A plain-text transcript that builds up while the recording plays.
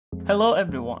Hello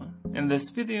everyone, in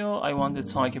this video I want to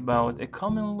talk about a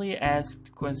commonly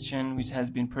asked question which has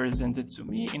been presented to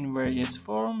me in various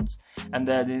forums, and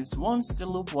that is, once the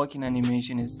loop walking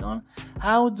animation is done,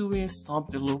 how do we stop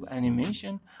the loop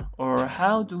animation, or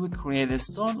how do we create a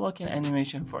start walking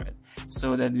animation for it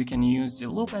so that we can use the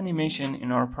loop animation in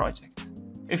our project.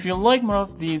 If you like more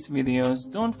of these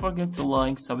videos, don't forget to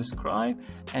like, subscribe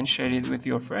and share it with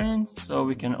your friends so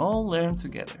we can all learn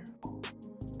together.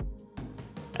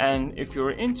 And if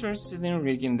you're interested in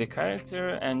rigging the character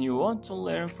and you want to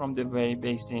learn from the very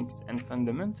basics and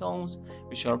fundamentals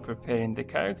which are preparing the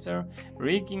character,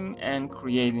 rigging and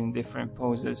creating different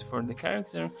poses for the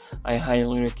character, I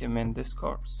highly recommend this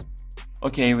course.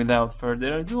 Okay, without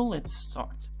further ado, let's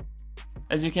start.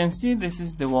 As you can see, this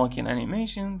is the walking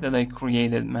animation that I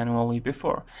created manually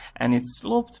before, and it's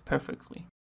looped perfectly.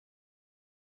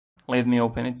 Let me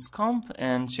open its comp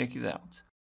and check it out.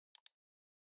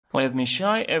 Let me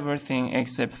show everything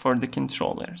except for the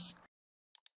controllers.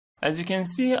 As you can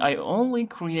see, I only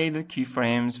created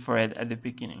keyframes for it at the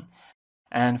beginning,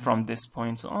 and from this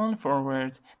point on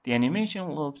forward, the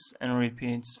animation loops and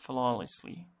repeats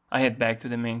flawlessly. I head back to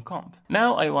the main comp.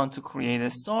 Now I want to create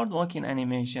a start walking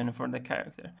animation for the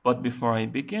character. But before I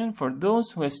begin, for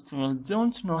those who still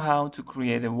don't know how to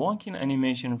create a walking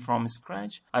animation from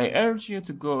scratch, I urge you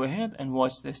to go ahead and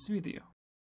watch this video.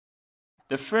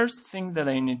 The first thing that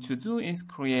I need to do is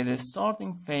create a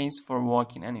starting phase for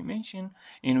walking animation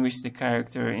in which the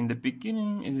character in the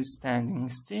beginning is standing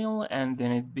still and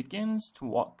then it begins to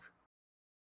walk.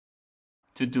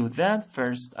 To do that,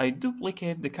 first I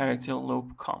duplicate the character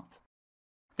loop comp.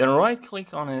 Then right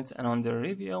click on it, and on the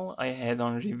reveal I head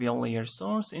on reveal layer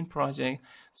source in project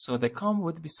so the comp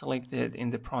would be selected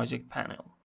in the project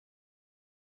panel.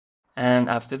 And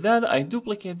after that I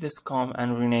duplicate this comp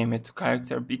and rename it to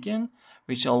character begin,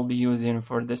 which I'll be using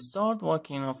for the start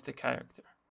walking of the character.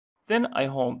 Then I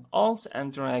hold Alt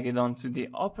and drag it onto the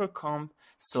upper comp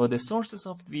so the sources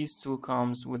of these two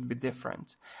comps would be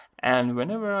different, and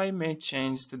whenever I made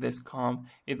change to this comp,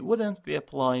 it wouldn't be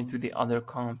applied to the other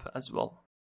comp as well.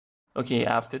 Okay,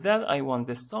 after that I want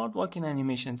the start walking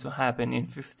animation to happen in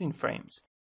 15 frames.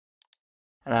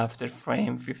 And after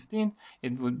frame 15,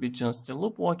 it would be just a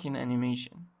loop walking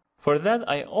animation. For that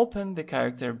I open the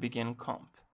character begin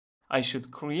comp. I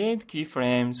should create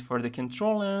keyframes for the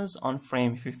controllers on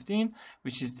frame 15,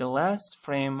 which is the last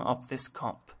frame of this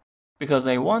comp, because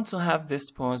I want to have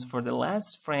this pose for the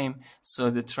last frame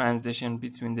so the transition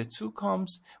between the two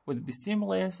comps would be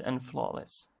seamless and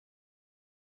flawless.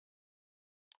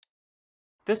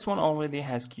 This one already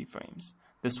has keyframes,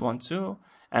 this one too,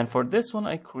 and for this one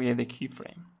I create a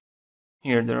keyframe.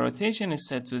 Here the rotation is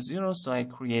set to 0, so I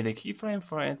create a keyframe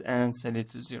for it and set it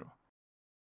to 0.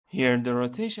 Here the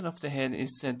rotation of the head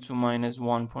is set to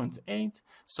 -1.8,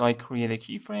 so I create a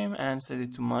keyframe and set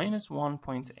it to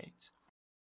 -1.8.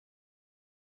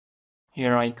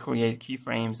 Here I create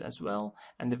keyframes as well,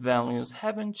 and the values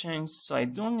haven't changed, so I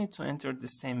don't need to enter the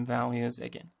same values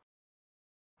again.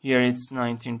 Here it's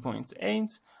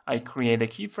 19.8, I create a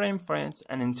keyframe for it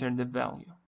and enter the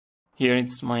value. Here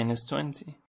it's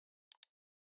 -20.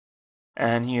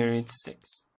 And here it's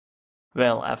 6.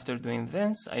 Well, after doing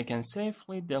this, I can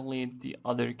safely delete the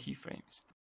other keyframes.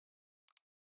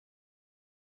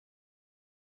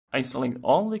 I select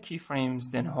all the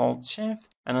keyframes, then hold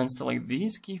Shift and unselect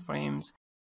these keyframes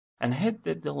and hit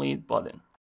the delete button.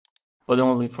 But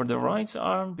only for the right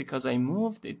arm, because I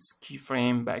moved its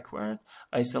keyframe backward.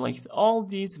 I select all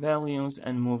these values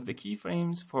and move the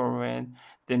keyframes forward,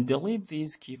 then delete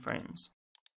these keyframes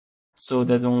so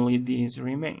that only these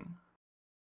remain.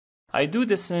 I do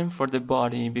the same for the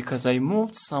body because I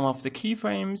moved some of the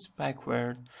keyframes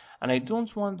backward and I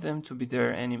don't want them to be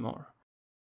there anymore.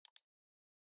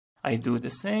 I do the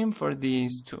same for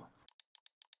these two.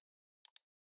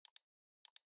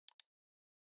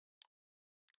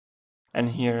 And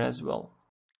here as well.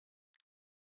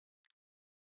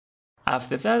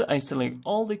 After that, I select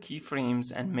all the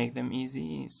keyframes and make them easy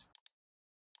ease.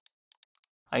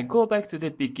 I go back to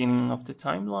the beginning of the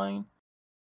timeline.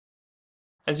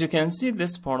 As you can see,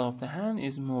 this part of the hand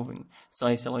is moving, so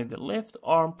I select the left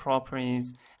arm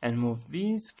properties and move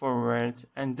these forward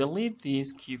and delete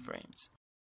these keyframes.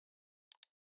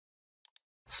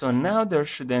 So now there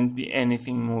shouldn't be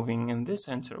anything moving in this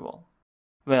interval.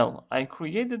 Well, I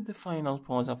created the final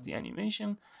pose of the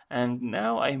animation, and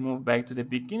now I move back to the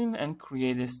beginning and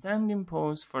create a standing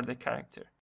pose for the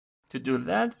character. To do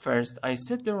that, first I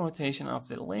set the rotation of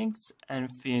the legs and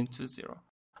feet to 0.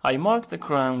 I mark the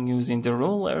crown using the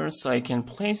ruler so I can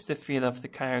place the feet of the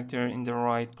character in the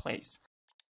right place.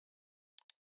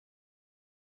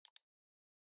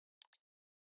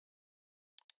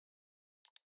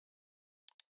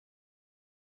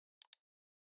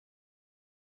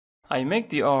 I make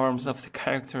the arms of the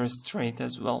character straight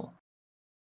as well.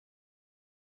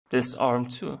 This arm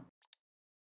too.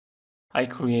 I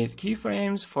create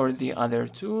keyframes for the other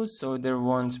two so there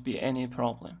won't be any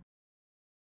problem.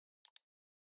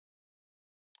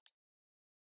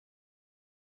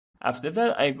 After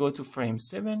that, I go to frame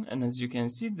 7, and as you can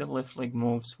see, the left leg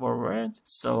moves forward,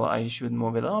 so I should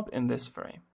move it up in this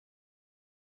frame.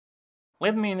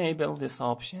 Let me enable this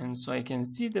option so I can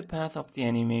see the path of the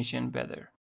animation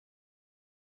better.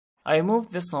 I move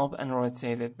this up and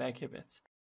rotate it back a bit.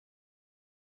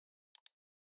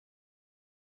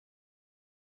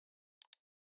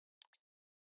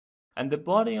 And the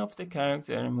body of the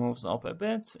character moves up a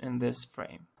bit in this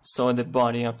frame. So the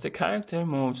body of the character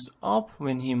moves up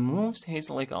when he moves his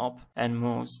leg up and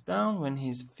moves down when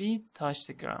his feet touch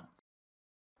the ground.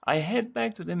 I head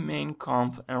back to the main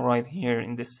comp, and right here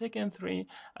in the second tree,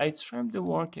 I trim the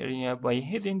work area by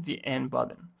hitting the N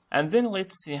button. And then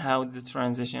let's see how the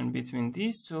transition between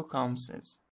these two comps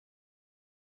is.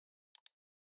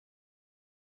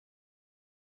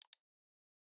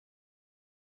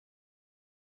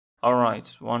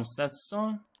 Alright, once that's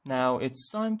done, now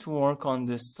it's time to work on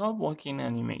the stop walking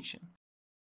animation.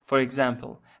 For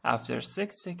example, after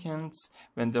 6 seconds,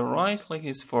 when the right leg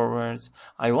is forward,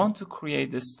 I want to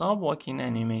create the stop walking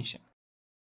animation.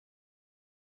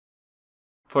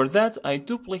 For that, I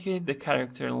duplicate the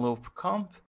character loop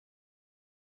comp,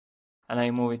 and I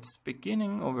move its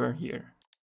beginning over here.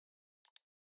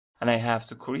 And I have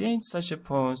to create such a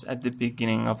pose at the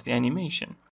beginning of the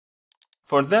animation.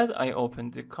 For that, I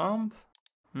open the comp.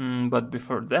 But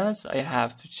before that, I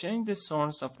have to change the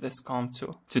source of this comp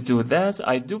too. To do that,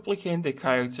 I duplicate the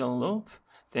character loop,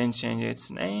 then change its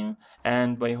name,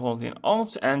 and by holding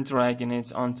Alt and dragging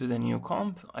it onto the new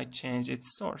comp, I change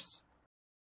its source.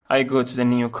 I go to the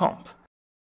new comp,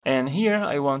 and here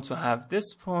I want to have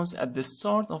this pose at the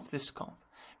start of this comp,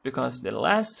 because the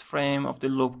last frame of the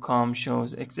loop comp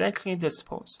shows exactly this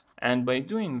pose, and by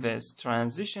doing this,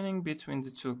 transitioning between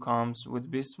the two comps would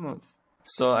be smooth.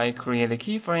 So I create a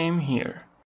keyframe here.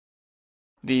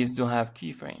 These do have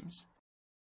keyframes.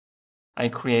 I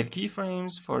create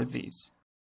keyframes for these.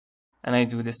 And I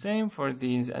do the same for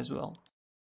these as well.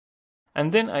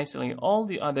 And then I select all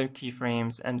the other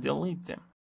keyframes and delete them.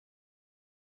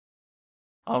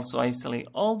 Also, I select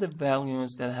all the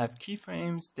values that have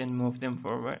keyframes, then move them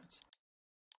forward.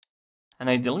 And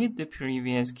I delete the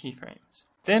previous keyframes.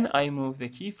 Then I move the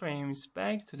keyframes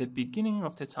back to the beginning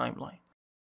of the timeline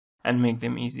and make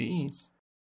them easy ease.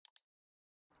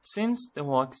 Since the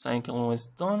walk cycle was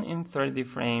done in 30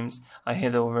 frames, I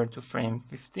head over to frame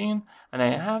 15 and I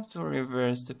have to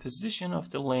reverse the position of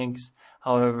the legs.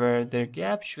 However, their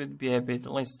gap should be a bit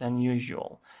less than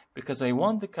usual because I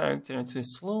want the character to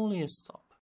slowly stop.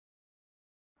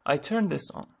 I turn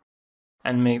this on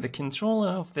and make the controller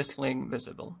of this leg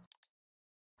visible.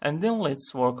 And then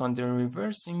let's work on the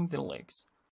reversing the legs.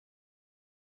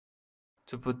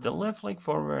 To put the left leg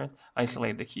forward, I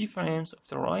select the keyframes of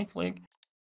the right leg,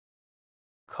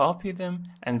 copy them,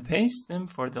 and paste them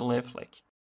for the left leg.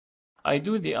 I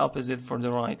do the opposite for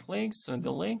the right leg, so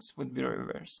the legs would be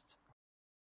reversed.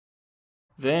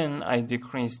 Then I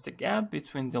decrease the gap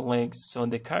between the legs so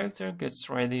the character gets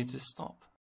ready to stop.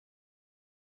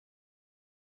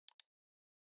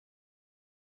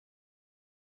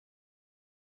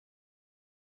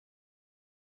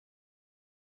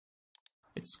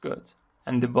 It's good.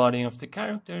 And the body of the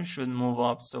character should move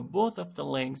up so both of the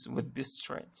legs would be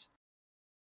straight.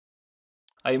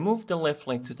 I move the left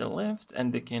leg to the left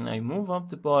and again I move up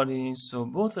the body so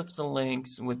both of the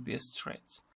legs would be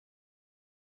straight.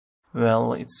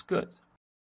 Well, it's good.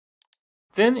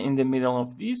 Then in the middle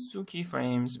of these two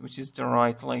keyframes, which is the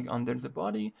right leg under the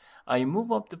body, I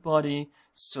move up the body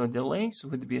so the legs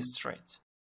would be straight.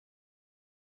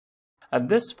 At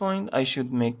this point, I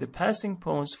should make the passing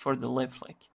pose for the left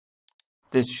leg.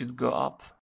 This should go up.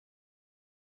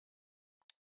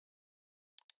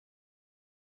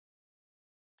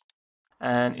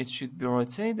 And it should be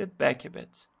rotated back a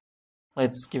bit.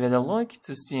 Let's give it a look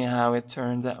to see how it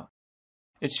turned out.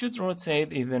 It should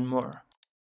rotate even more.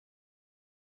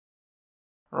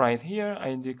 Right here,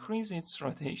 I decrease its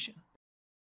rotation.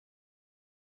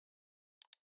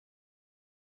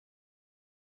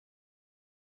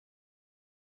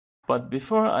 But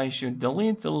before, I should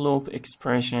delete the loop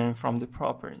expression from the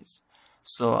properties.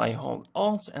 So I hold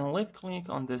Alt and left click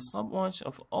on the stopwatch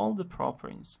of all the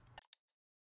properties.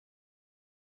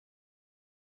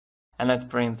 And at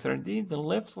frame 30, the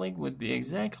left leg would be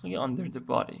exactly under the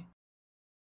body.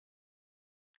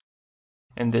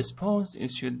 In this pose,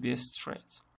 it should be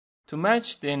straight. To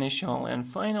match the initial and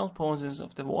final poses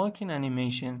of the walking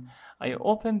animation, I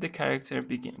open the character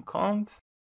begin comp,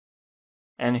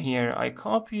 and here I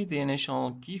copy the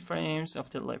initial keyframes of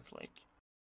the left leg.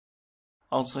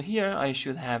 Also here I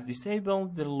should have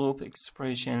disabled the loop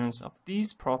expressions of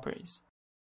these properties.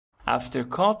 After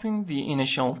copying the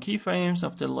initial keyframes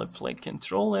of the left leg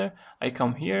controller, I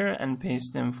come here and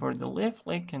paste them for the left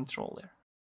leg controller.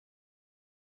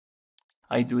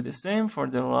 I do the same for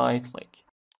the right leg.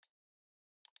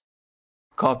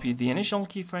 Copy the initial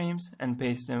keyframes and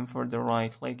paste them for the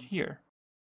right leg here.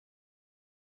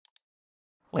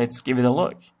 Let's give it a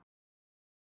look.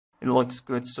 It looks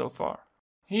good so far.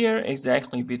 Here,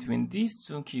 exactly between these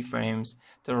two keyframes,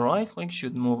 the right leg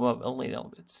should move up a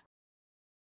little bit.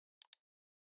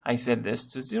 I set this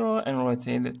to 0 and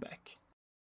rotate it back.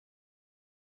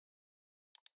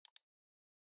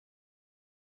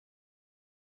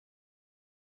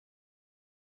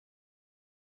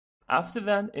 After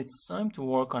that, it's time to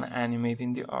work on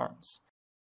animating the arms.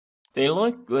 They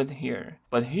look good here,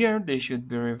 but here they should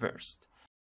be reversed.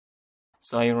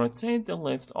 So I rotate the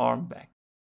left arm back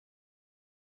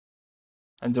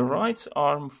and the right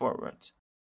arm forward.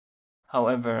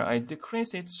 However, I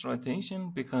decrease its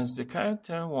rotation because the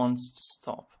character wants to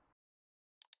stop.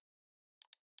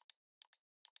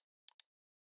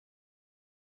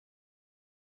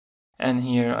 And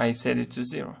here I set it to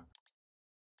 0.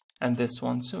 And this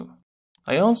one too.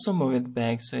 I also move it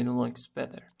back so it looks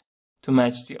better. To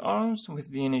match the arms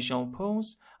with the initial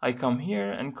pose, I come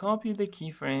here and copy the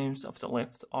keyframes of the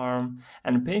left arm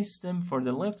and paste them for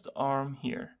the left arm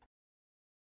here.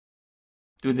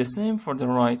 Do the same for the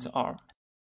right arm.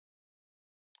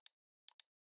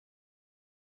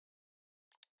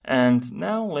 And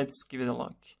now let's give it a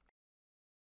look.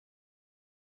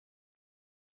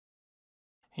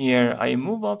 Here I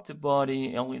move up the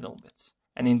body a little bit.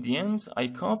 And in the end, I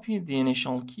copy the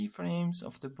initial keyframes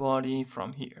of the body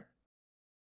from here.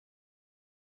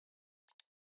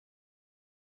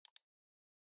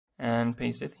 And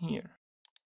paste it here.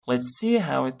 Let's see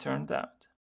how it turned out.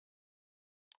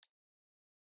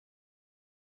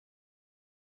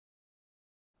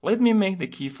 Let me make the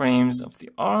keyframes of the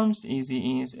arms easy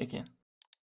ease again.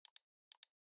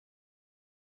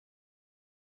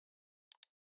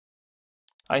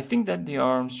 I think that the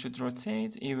arms should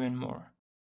rotate even more.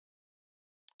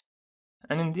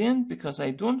 And in the end, because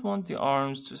I don't want the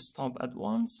arms to stop at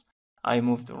once, I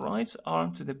move the right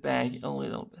arm to the back a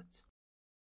little bit.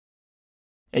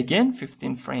 Again,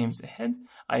 15 frames ahead,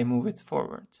 I move it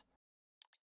forward.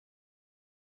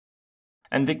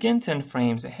 And again 10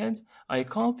 frames ahead, I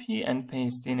copy and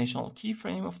paste the initial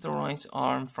keyframe of the right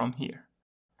arm from here,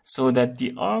 so that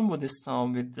the arm would stop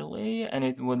with delay and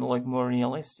it would look more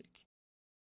realistic.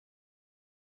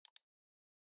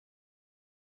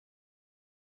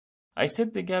 I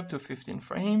set the gap to 15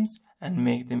 frames and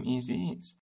make them easy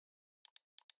ease.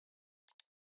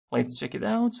 Let's check it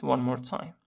out one more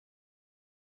time.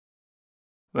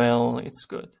 Well, it's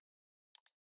good.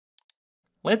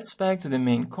 Let's back to the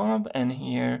main comp, and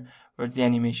here where the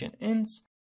animation ends,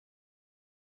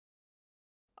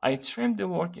 I trim the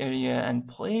work area and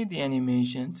play the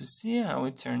animation to see how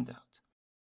it turned out.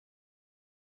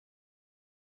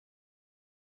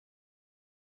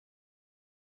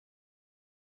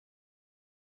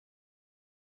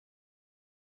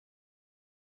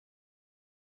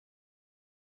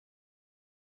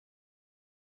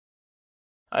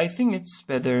 I think it's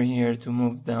better here to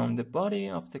move down the body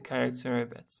of the character a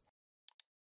bit.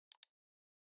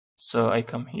 So I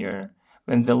come here.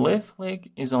 When the left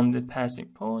leg is on the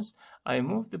passive pose, I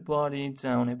move the body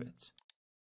down a bit.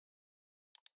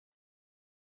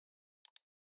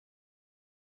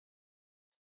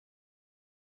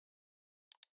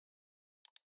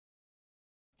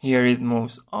 Here it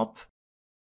moves up,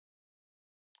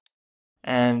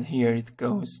 and here it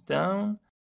goes down,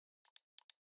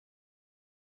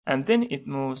 and then it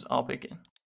moves up again.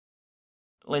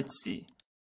 Let's see.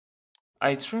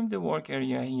 I trim the work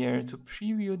area here to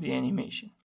preview the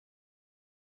animation.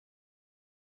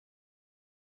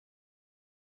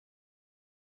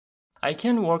 I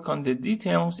can work on the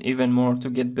details even more to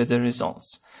get better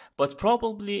results, but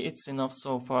probably it's enough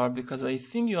so far because I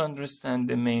think you understand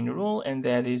the main rule, and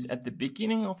that is at the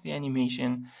beginning of the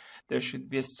animation, there should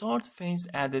be a start phase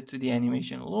added to the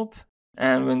animation loop,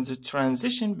 and when the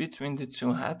transition between the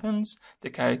two happens, the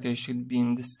character should be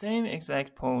in the same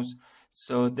exact pose,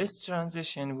 so this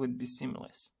transition would be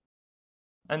seamless.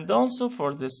 And also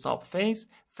for the stop phase,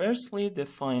 firstly the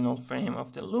final frame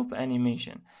of the loop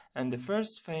animation and the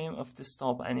first frame of the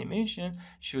stop animation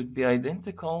should be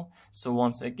identical, so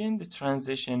once again the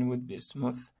transition would be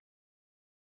smooth.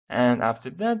 And after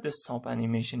that, the stop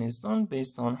animation is done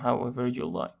based on however you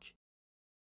like.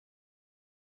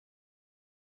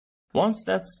 Once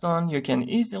that's done, you can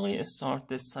easily start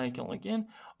this cycle again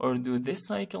or do this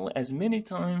cycle as many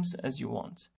times as you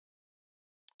want.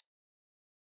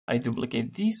 I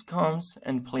duplicate these comps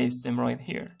and place them right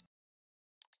here.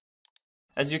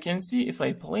 As you can see, if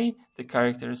I play, the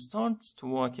character starts to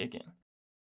walk again.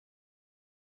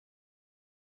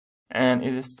 And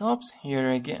it stops here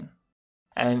again.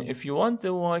 And if you want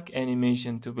the walk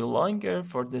animation to be longer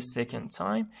for the second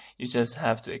time, you just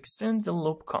have to extend the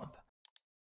loop comp.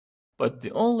 But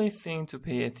the only thing to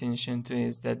pay attention to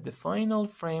is that the final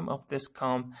frame of this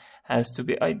comp has to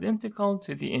be identical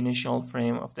to the initial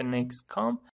frame of the next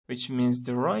comp, which means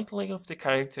the right leg of the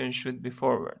character should be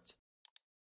forward.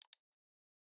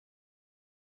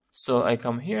 So I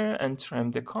come here and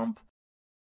trim the comp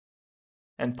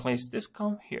and place this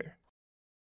comp here.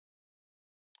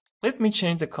 Let me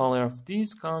change the color of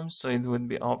these comps so it would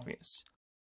be obvious.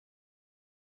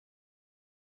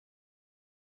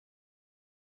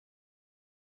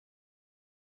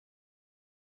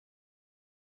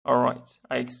 Alright,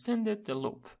 I extended the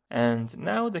loop, and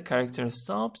now the character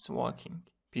stops walking.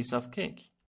 Piece of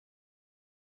cake.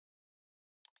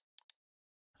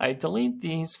 I delete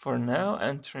these for now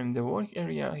and trim the work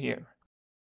area here.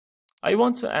 I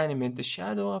want to animate the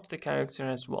shadow of the character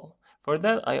as well. For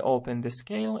that, I open the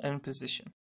scale and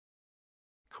position.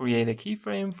 Create a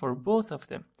keyframe for both of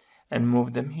them and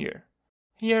move them here.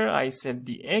 Here I set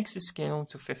the X scale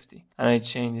to 50 and I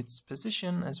change its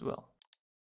position as well.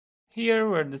 Here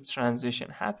where the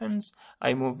transition happens,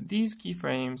 I move these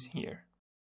keyframes here.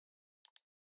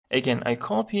 Again, I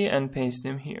copy and paste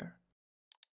them here.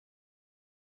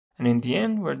 And in the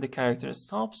end, where the character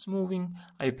stops moving,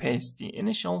 I paste the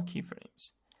initial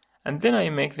keyframes. And then I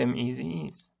make them easy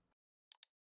ease.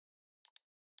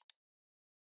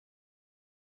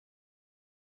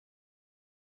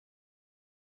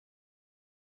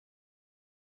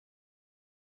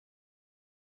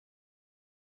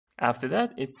 After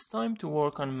that, it's time to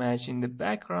work on matching the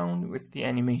background with the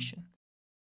animation.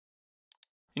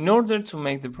 In order to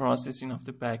make the processing of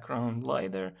the background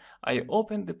lighter, I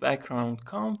open the background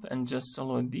comp and just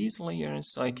select these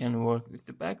layers so I can work with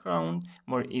the background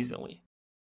more easily.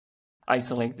 I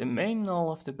select the main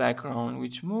null of the background,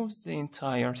 which moves the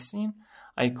entire scene.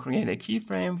 I create a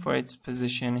keyframe for its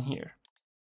position here.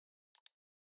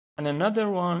 And another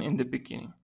one in the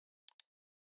beginning.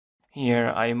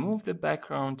 Here I move the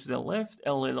background to the left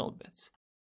a little bit.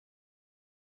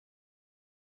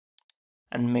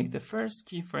 And make the first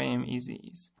keyframe easy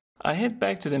ease. I head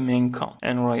back to the main comp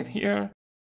and right here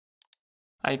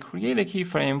I create a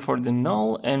keyframe for the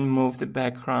null and move the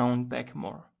background back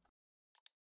more.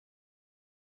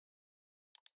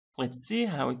 Let's see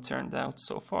how it turned out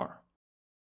so far.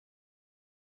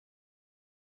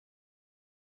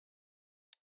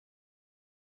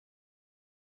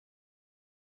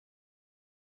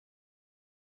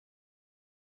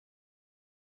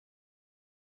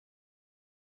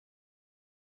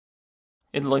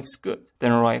 It looks good.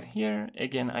 Then right here,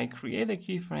 again I create a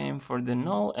keyframe for the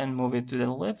null and move it to the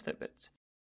left a bit.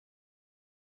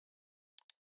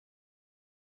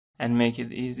 And make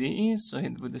it easy so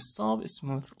it would stop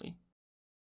smoothly.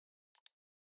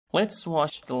 Let's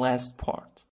watch the last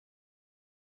part.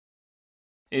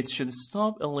 It should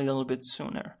stop a little bit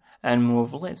sooner and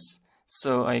move less.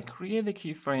 So I create a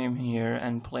keyframe here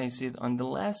and place it on the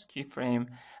last keyframe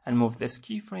and move this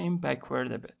keyframe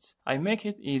backward a bit. I make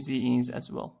it easy ease as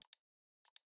well.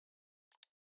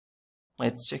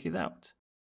 Let's check it out.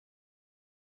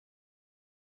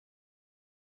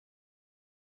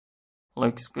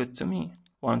 Looks good to me.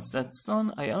 Once that's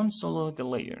done, I unsolo the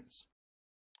layers.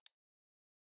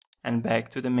 And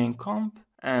back to the main comp,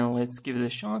 and let's give it a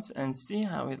shot and see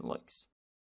how it looks.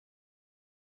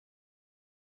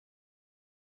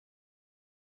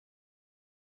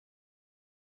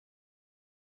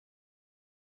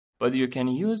 But you can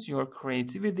use your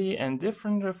creativity and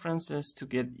different references to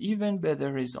get even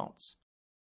better results.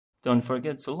 Don't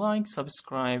forget to like,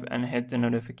 subscribe, and hit the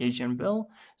notification bell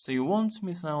so you won't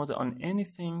miss out on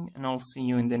anything, and I'll see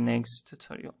you in the next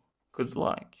tutorial. Good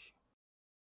luck!